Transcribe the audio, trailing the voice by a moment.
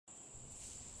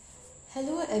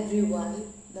Hello everyone,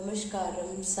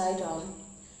 Namaskaram, Sai Ram.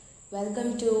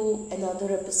 Welcome to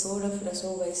another episode of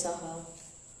Raso Vaisaha.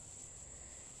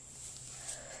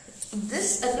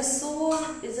 This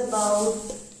episode is about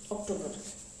October.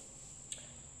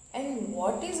 And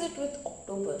what is it with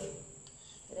October?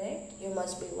 Right? You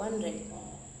must be wondering.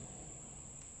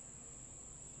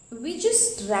 We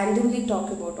just randomly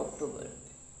talk about October.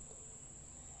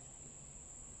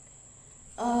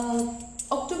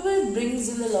 October brings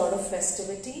in a lot of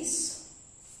festivities.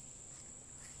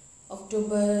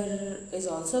 October is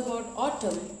also about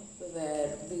autumn,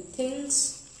 where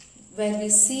we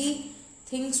see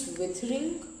things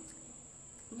withering,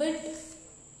 but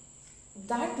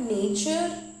that nature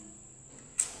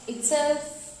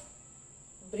itself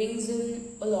brings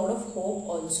in a lot of hope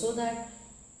also that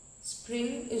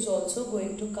spring is also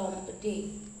going to come a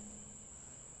day.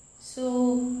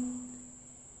 So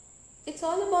it's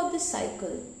all about this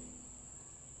cycle.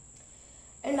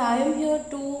 And I am here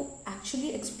to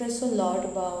actually express a lot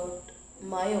about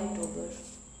my October.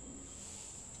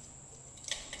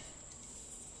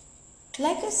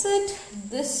 Like I said,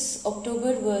 this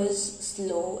October was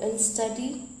slow and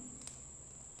steady.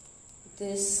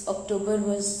 This October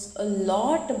was a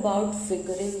lot about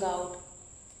figuring out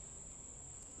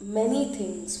many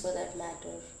things for that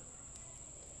matter.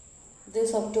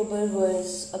 This October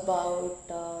was about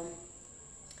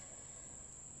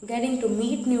getting to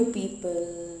meet new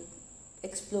people,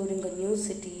 exploring a new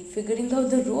city, figuring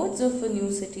out the roads of a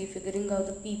new city, figuring out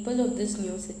the people of this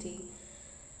new city,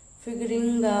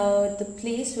 figuring out the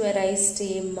place where I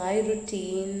stay, my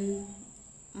routine,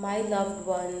 my loved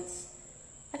ones,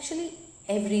 actually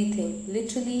everything,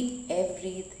 literally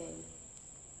everything.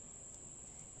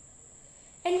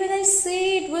 And when I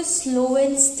say it was slow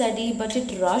and steady but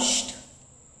it rushed,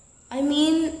 I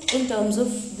mean in terms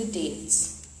of the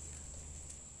dates.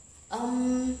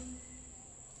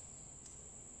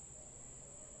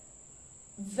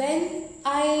 When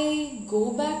I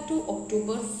go back to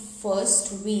October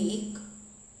first week,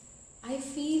 I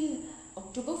feel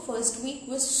October first week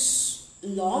was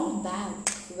long back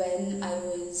when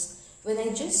I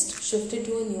just shifted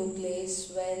to a new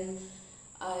place, when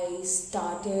I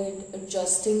started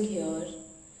adjusting here,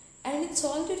 and it's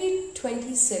already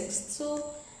 26th.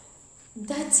 So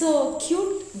that's a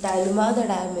cute dilemma that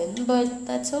I'm in, but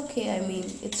that's okay. I mean,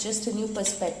 it's just a new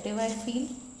perspective, I feel.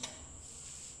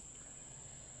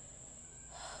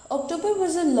 October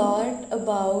was a lot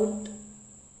about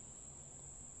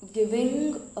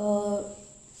giving a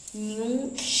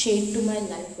new shape to my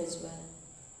life as well.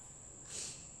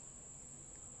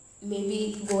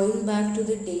 Maybe going back to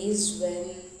the days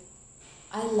when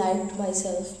I liked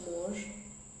myself more,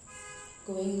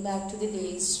 going back to the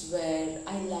days where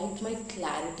I liked my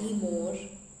clarity more,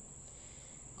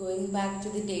 going back to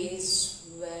the days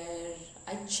where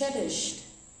I cherished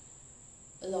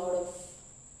a lot of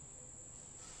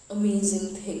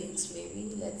amazing things,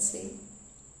 maybe, let's say.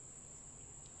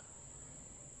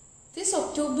 This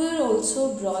October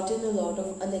also brought in a lot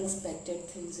of unexpected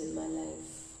things in my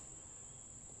life.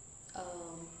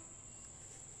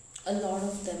 A lot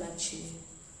of them actually.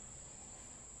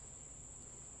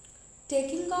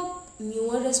 Taking up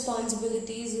newer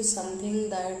responsibilities is something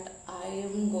that I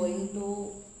am going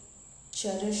to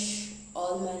cherish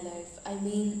all my life. I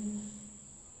mean,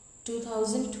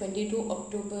 2022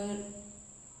 October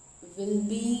will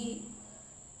be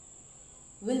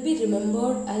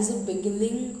remembered as a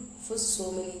beginning for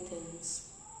so many things.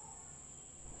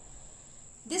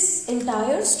 This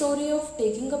entire story of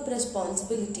taking up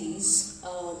responsibilities,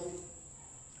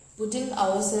 putting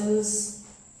ourselves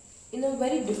in a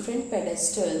very different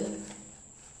pedestal,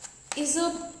 is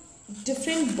a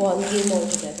different ball game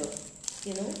altogether,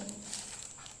 you know.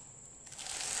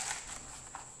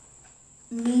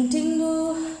 Meeting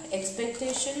the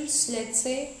expectations, let's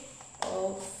say,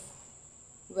 of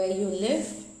where you live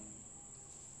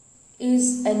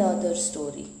is another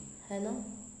story, है ना?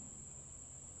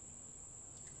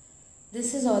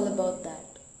 This is all about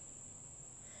that.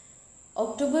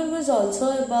 October was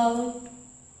also about,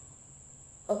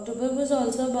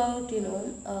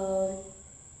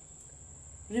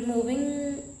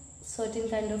 removing certain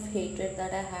kind of hatred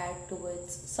that I had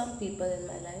towards some people in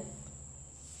my life,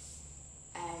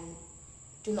 and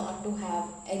to not to have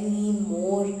any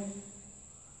more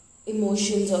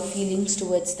emotions or feelings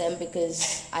towards them,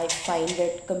 because I find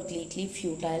it completely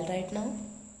futile right now.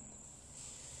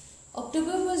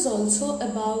 October was also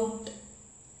about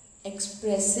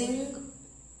expressing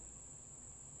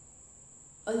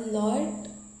a lot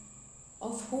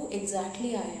of who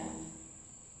exactly I am.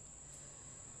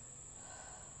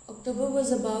 October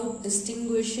was about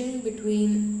distinguishing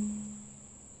between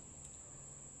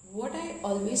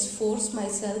always force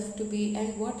myself to be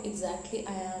and what exactly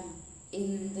I am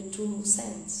in the true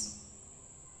sense.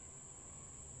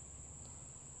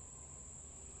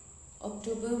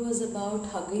 October was about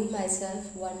hugging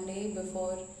myself one day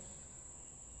before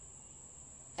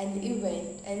an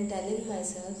event and telling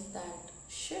myself that,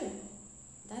 sure,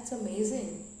 that's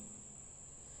amazing.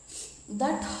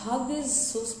 That hug is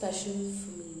so special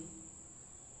for me.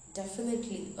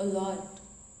 Definitely, a lot.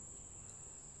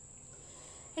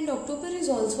 And October is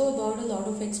also about a lot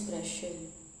of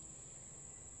expression.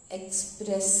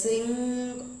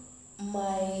 Expressing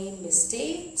my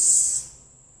mistakes,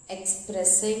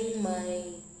 expressing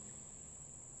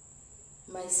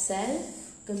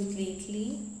myself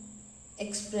completely,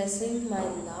 expressing my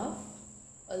love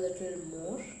a little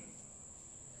more,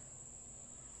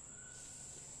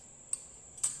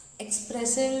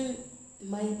 expressing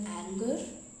my anger,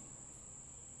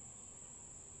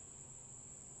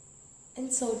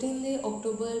 and certainly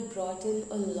October brought in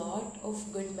a lot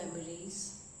of good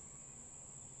memories.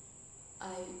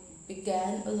 I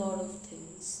began a lot of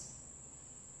things.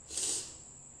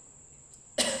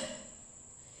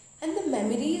 And the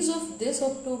memories of this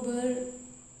October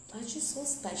are just so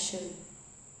special.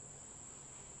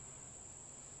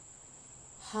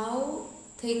 How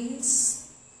things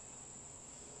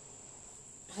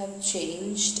have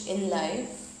changed in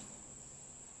life,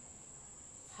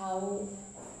 how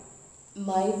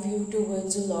my view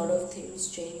towards a lot of things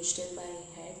changed in my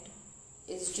head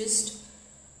is just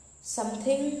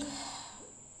something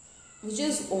which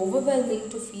is overwhelming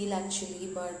to feel actually,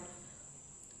 but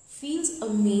feels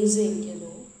amazing, you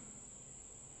know.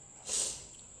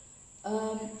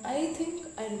 I think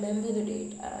I remember the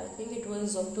date. I think it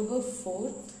was October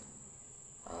 4th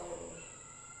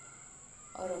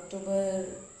or October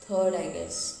 3rd, I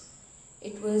guess.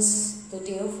 It was the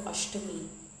day of Ashtami.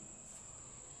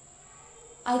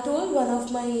 I told one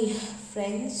of my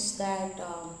friends that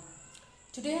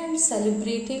today I am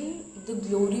celebrating the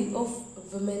glory of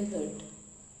womanhood.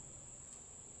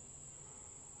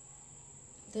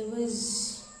 There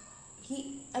was,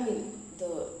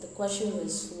 the question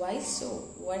was, why so?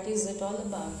 What is it all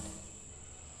about?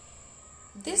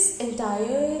 This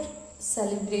entire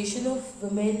celebration of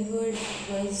womanhood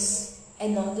was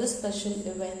another special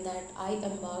event that I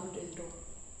embarked into.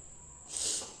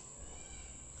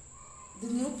 The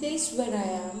new place where I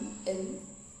am in,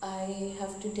 I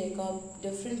have to take up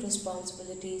different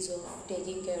responsibilities of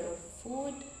taking care of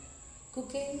food,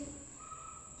 cooking,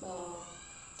 uh,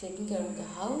 taking care of the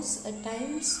house at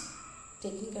times,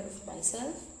 taking care of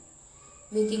myself,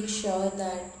 making sure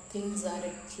that things are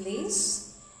at place.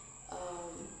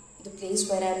 The place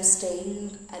where I'm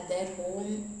staying at their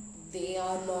home, they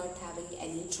are not having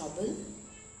any trouble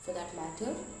for that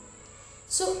matter.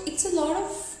 So it's a lot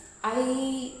of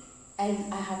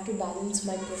and I have to balance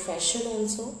my profession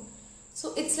also.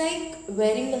 So it's like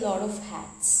wearing a lot of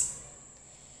hats.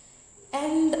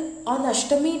 And on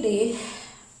Ashtami day,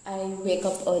 I wake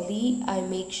up early. I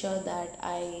make sure that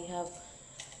I have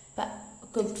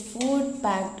cooked food,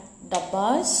 packed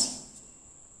dabbas,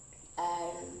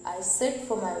 and I sit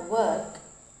for my work.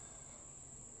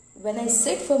 When I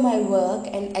sit for my work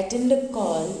and attend a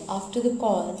call, after the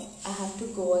call, I have to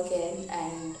go again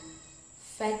and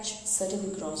fetch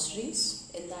certain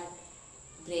groceries in that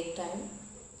break time,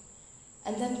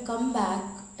 and then come back,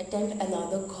 attend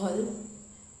another call,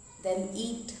 then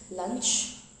eat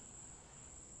lunch,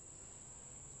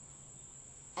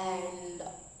 and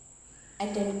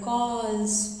attend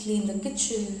calls, clean the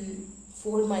kitchen,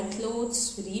 fold my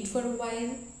clothes, read for a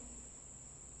while,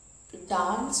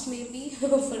 dance maybe for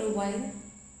a while,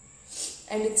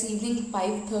 and it's evening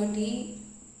 5:30.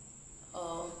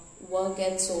 Work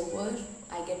gets over.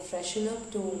 I get freshen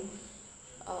up to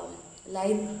um,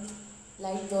 light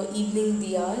the evening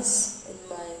diyas in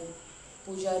my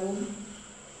puja room,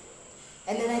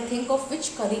 and then I think of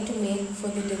which curry to make for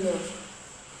the dinner.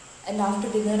 And after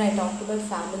dinner, I talk to my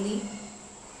family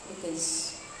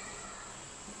because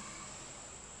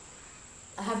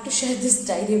I have to share this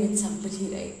diary with somebody,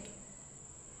 right?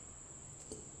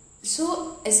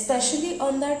 So, especially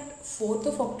on that 4th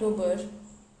of October,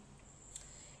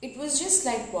 it was just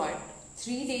like what?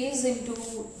 3 days into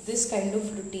this kind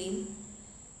of routine,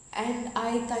 and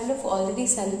I kind of already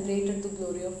celebrated the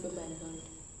glory of womanhood.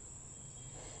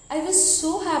 I was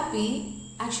so happy.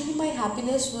 Actually, my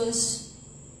happiness was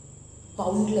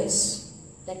boundless.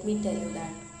 Let me tell you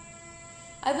that.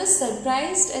 I was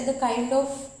surprised at the kind of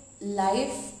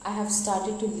life I have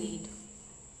started to lead.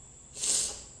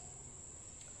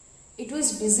 It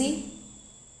was busy,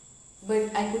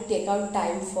 but I could take out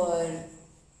time for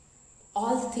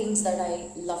all the things that I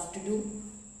love to do.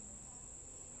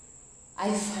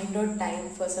 I find out time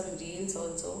for some reels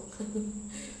also.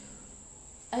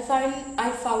 I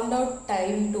found out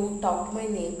time to talk to my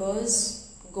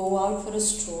neighbors, go out for a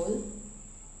stroll.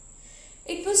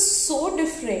 It was so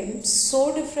different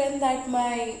that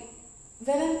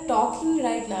when I'm talking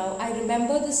right now, I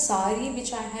remember the sari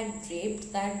which I had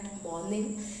draped that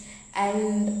morning,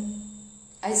 and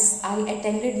I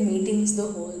attended meetings the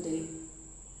whole day.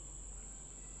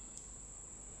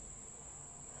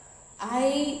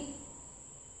 I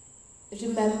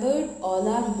remembered all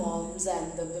our moms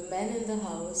and the women in the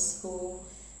house who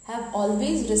have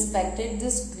always respected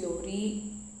this glory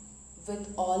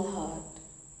with all heart,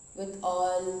 with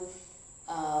all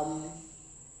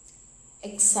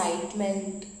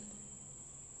excitement.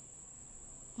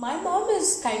 My mom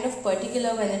is kind of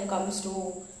particular when it comes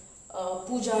to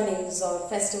puja days or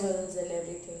festivals and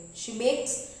everything. She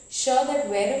makes sure that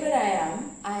wherever I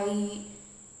am, I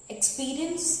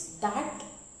experience that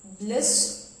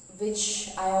bliss which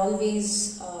I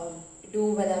always do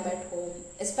when I'm at home,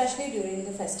 especially during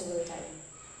the festival time.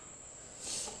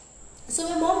 So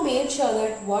my mom made sure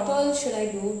that what all should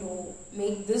I do to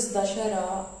make this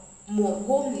Dashara more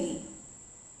homely.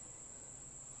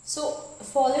 So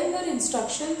following her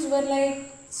instructions were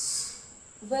like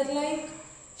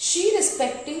she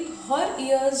respecting her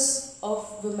years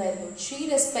of womanhood,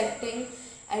 she respecting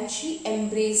and she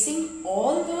embracing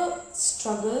all the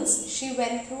struggles she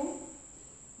went through.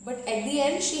 But at the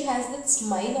end, she has that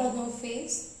smile on her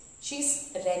face. She's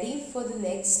ready for the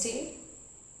next day.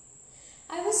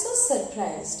 I was so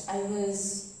surprised. I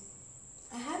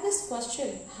had this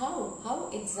question: how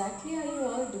exactly are you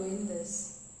all doing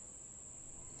this?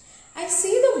 I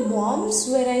see the moms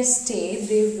where I stay,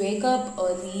 they wake up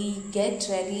early, get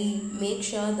ready, make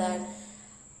sure that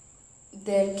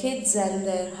their kids and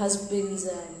their husbands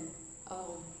and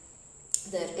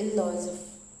their in-laws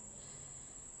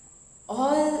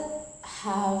all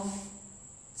have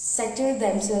settled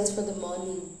themselves for the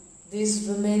morning. These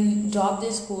women drop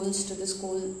their schools to the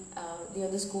school, near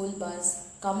the school bus,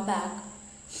 come back.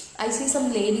 I see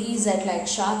some ladies at like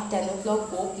sharp 10 o'clock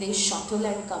go play shuttle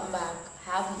and come back,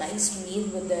 have nice meal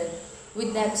with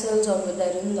themselves or with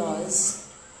their in-laws.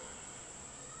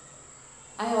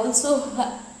 I also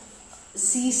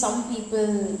see some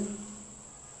people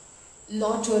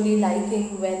not really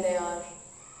liking where they are,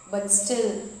 but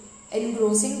still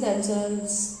engrossing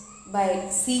themselves by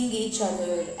seeing each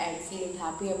other and feeling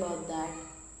happy about that.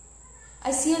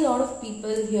 I see a lot of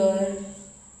people here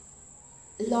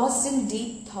lost in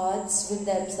deep thoughts with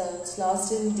themselves,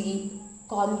 lost in deep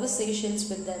conversations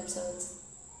with themselves.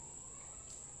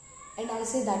 And I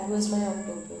say that was my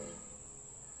October.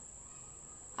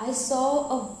 I saw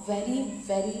a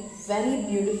very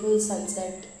beautiful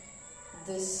sunset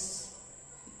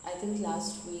I think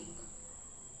last week.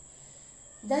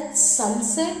 That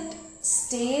sunset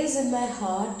stays in my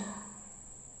heart,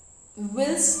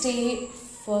 will stay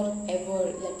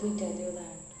forever, let me tell you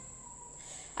that.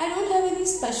 I don't have any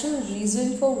special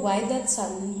reason for why that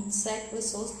sunset was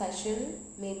so special.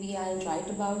 Maybe I'll write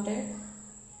about it,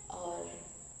 or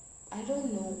I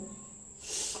don't know.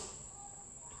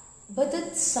 But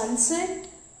that sunset,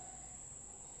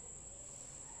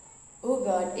 oh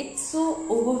God, it's so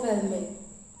overwhelming.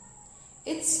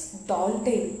 It's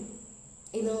daunting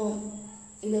in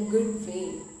a good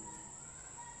way.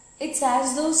 It's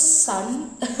as though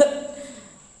sun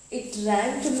it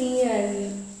ran to me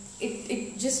and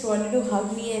it just wanted to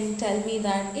hug me and tell me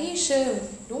that, hey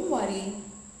Shiv, don't worry.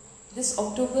 This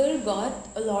October got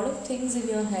a lot of things in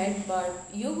your head, but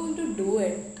you're going to do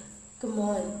it. Come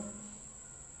on.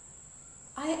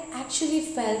 I actually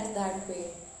felt that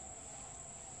way.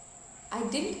 I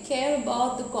didn't care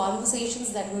about the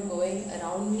conversations that were going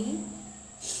around me.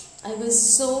 I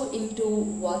was so into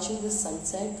watching the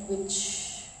sunset,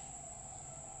 which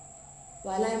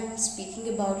while I'm speaking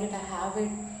about it, I have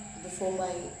it before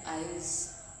my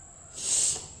eyes.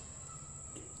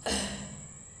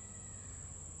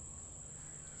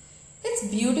 It's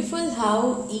beautiful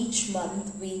how each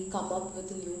month we come up with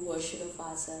a new version of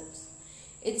ourselves.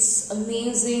 It's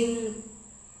amazing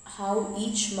how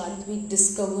each month we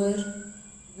discard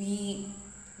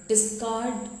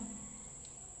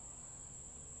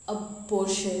a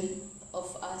portion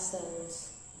of ourselves.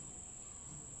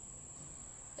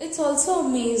 It's also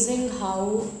amazing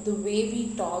how the way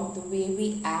we talk, the way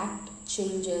we act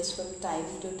changes from time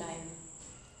to time.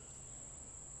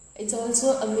 It's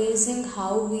also amazing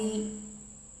how we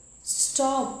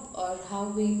stop or how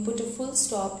we put a full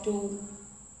stop to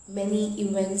many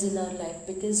events in our life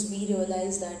because we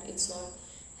realize that it's not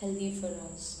healthy for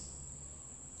us.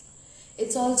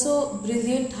 It's also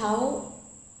brilliant how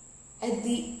at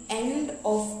the end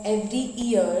of every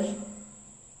year,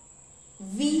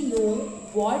 we know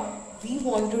what we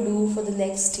want to do for the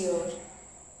next year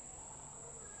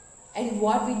and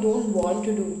what we don't want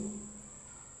to do.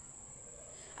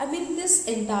 I mean, this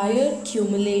entire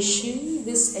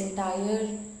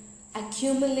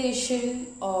accumulation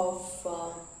of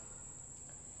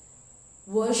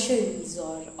versions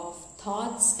or of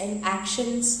thoughts and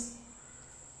actions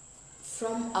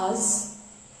from us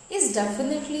is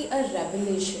definitely a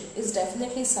revelation, is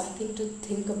definitely something to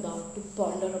think about, to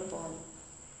ponder upon.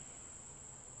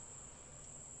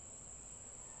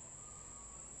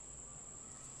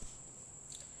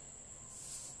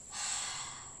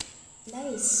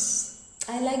 Nice.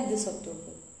 I like this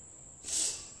October.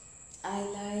 I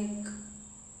like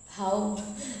how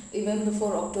even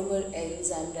before October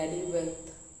ends, I'm ready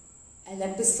with an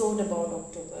episode about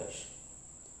October.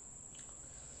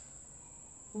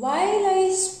 While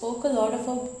I spoke a lot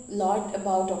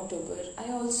about October,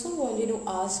 I also wanted to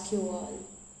ask you all,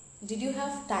 did you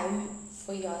have time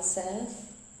for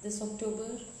yourself this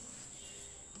October?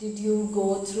 Did you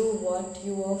go through what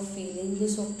you were feeling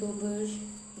this October?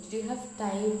 Did you have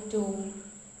time to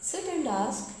sit and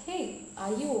ask, hey,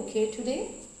 are you okay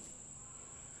today?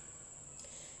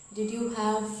 Did you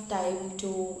have time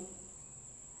to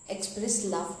express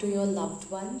love to your loved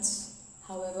ones,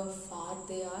 however far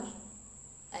they are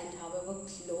and however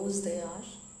close they are?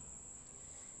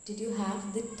 Did you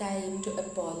have the time to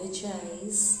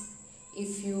apologize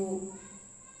if you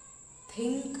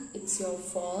think it's your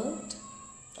fault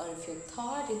or if you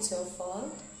thought it's your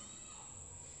fault?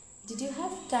 Did you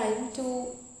have time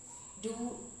to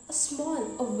do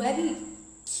a very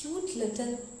cute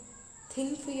little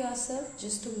thing for yourself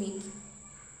just to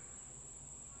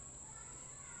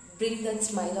bring that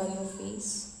smile on your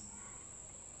face?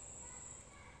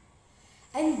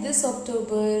 And this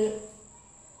October,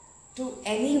 to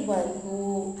anyone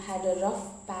who had a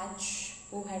rough patch,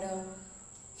 who had a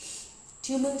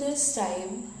tumultuous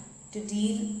time to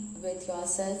deal with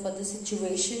yourself or the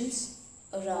situations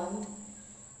around,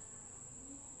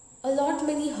 a lot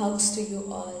many hugs to you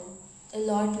all, a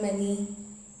lot many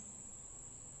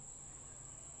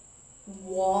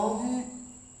warm,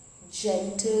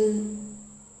 gentle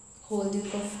holding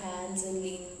of hands and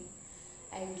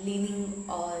leaning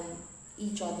on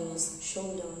each other's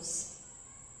shoulders.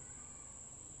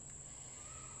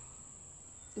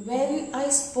 When I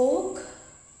spoke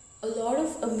a lot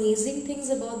of amazing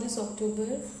things about this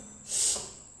October,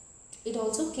 it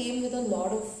also came with a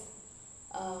lot of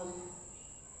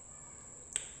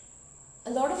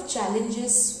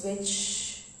challenges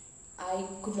which I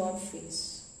could not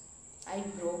face. I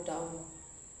broke down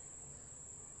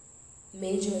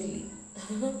majorly.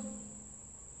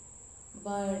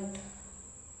 But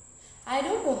I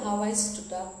don't know how I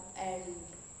stood up and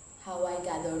how I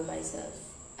gathered myself.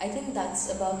 I think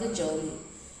that's about the journey.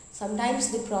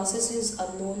 Sometimes the process is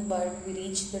unknown, but we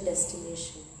reach the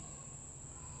destination.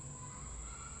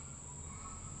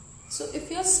 So if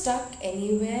you're stuck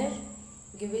anywhere,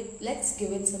 let's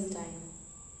give it some time.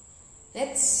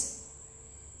 Let's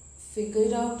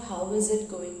figure out how is it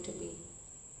going to be.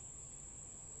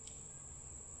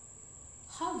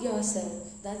 Hug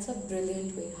yourself. That's a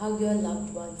brilliant way. Hug your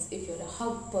loved ones if you're a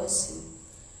hug person.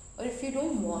 Or if you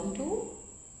don't want to,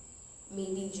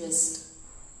 maybe just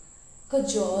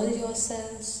cajole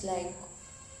yourselves, like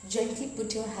gently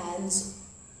put your hands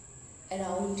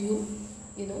around you,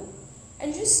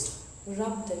 and just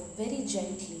rub them very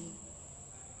gently.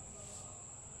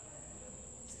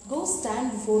 Go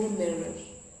stand before a mirror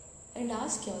and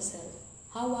ask yourself,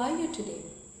 how are you today?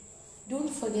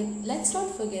 Let's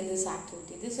not forget this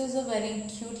activity. This is a very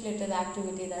cute little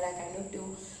activity that I kind of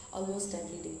do almost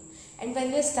every day. And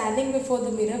when we're standing before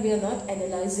the mirror, we are not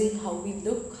analyzing how we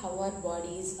look, how our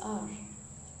bodies are.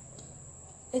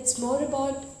 It's more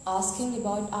about asking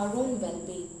about our own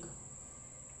well-being.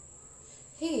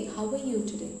 Hey, how are you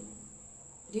today?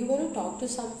 Do you want to talk to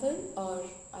someone, or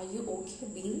are you okay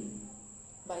being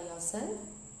by yourself?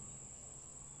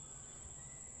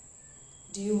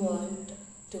 Do you want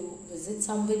to visit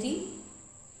somebody?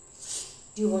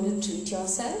 Do you want to treat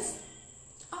yourself?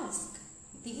 Ask.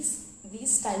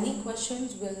 These tiny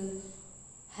questions will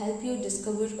help you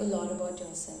discover a lot about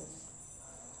yourself.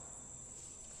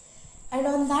 And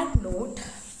on that note,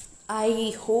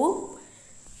 I hope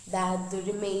that the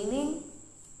remaining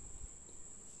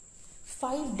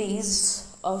 5 days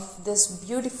of this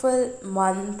beautiful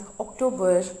month,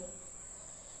 October,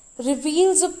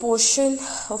 reveals a portion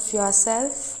of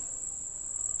yourself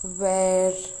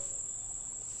where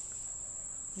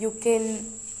you can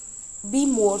be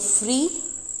more free,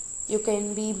 you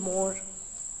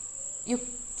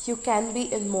you can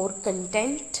be in more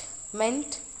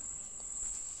contentment,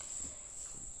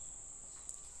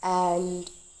 and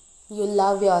you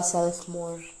love yourself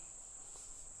more.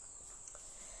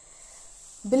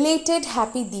 Belated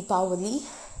happy Deepavali,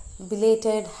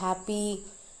 belated happy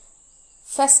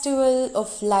festival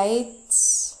of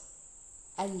lights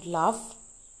and love,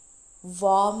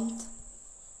 warmth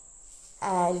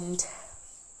and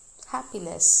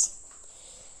happiness.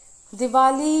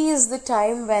 Diwali is the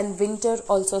time when winter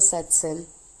also sets in.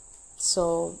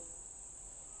 So,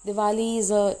 Diwali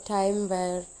is a time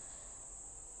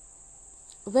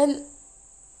when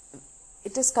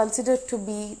it is considered to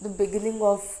be the beginning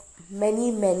of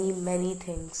many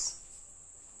things.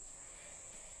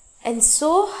 And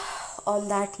so, on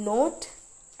that note,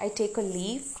 I take a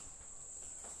leave.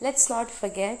 Let's not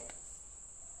forget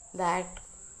that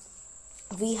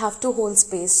we have to hold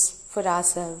space for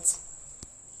ourselves,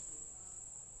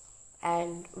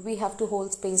 and we have to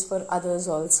hold space for others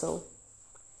also.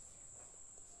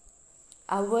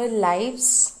 Our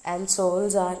lives and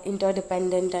souls are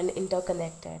interdependent and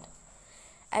interconnected,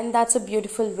 and that's a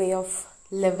beautiful way of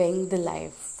living the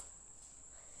life.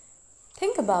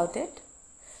 Think about it.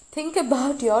 Think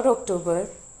about your October.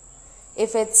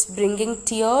 If it's bringing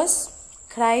tears,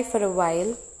 cry for a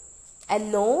while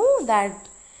and know that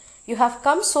you have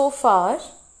come so far,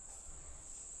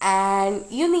 and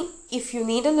if you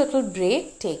need a little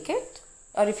break, take it.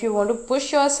 Or if you want to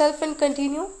push yourself and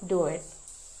continue, do it.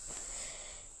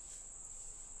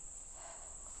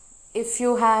 If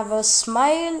you have a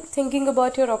smile thinking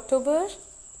about your October,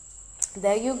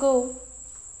 there you go.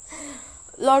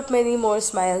 Many more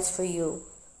smiles for you.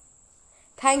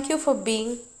 Thank you for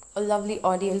being a lovely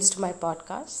audience to my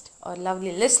podcast, or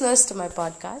lovely listeners to my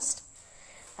podcast.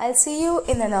 I'll see you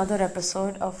in another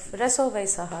episode of Raso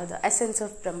Vaisaha, the essence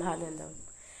of Brahmanandam.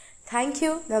 Thank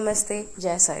you. Namaste.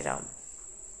 Jai Sai Ram.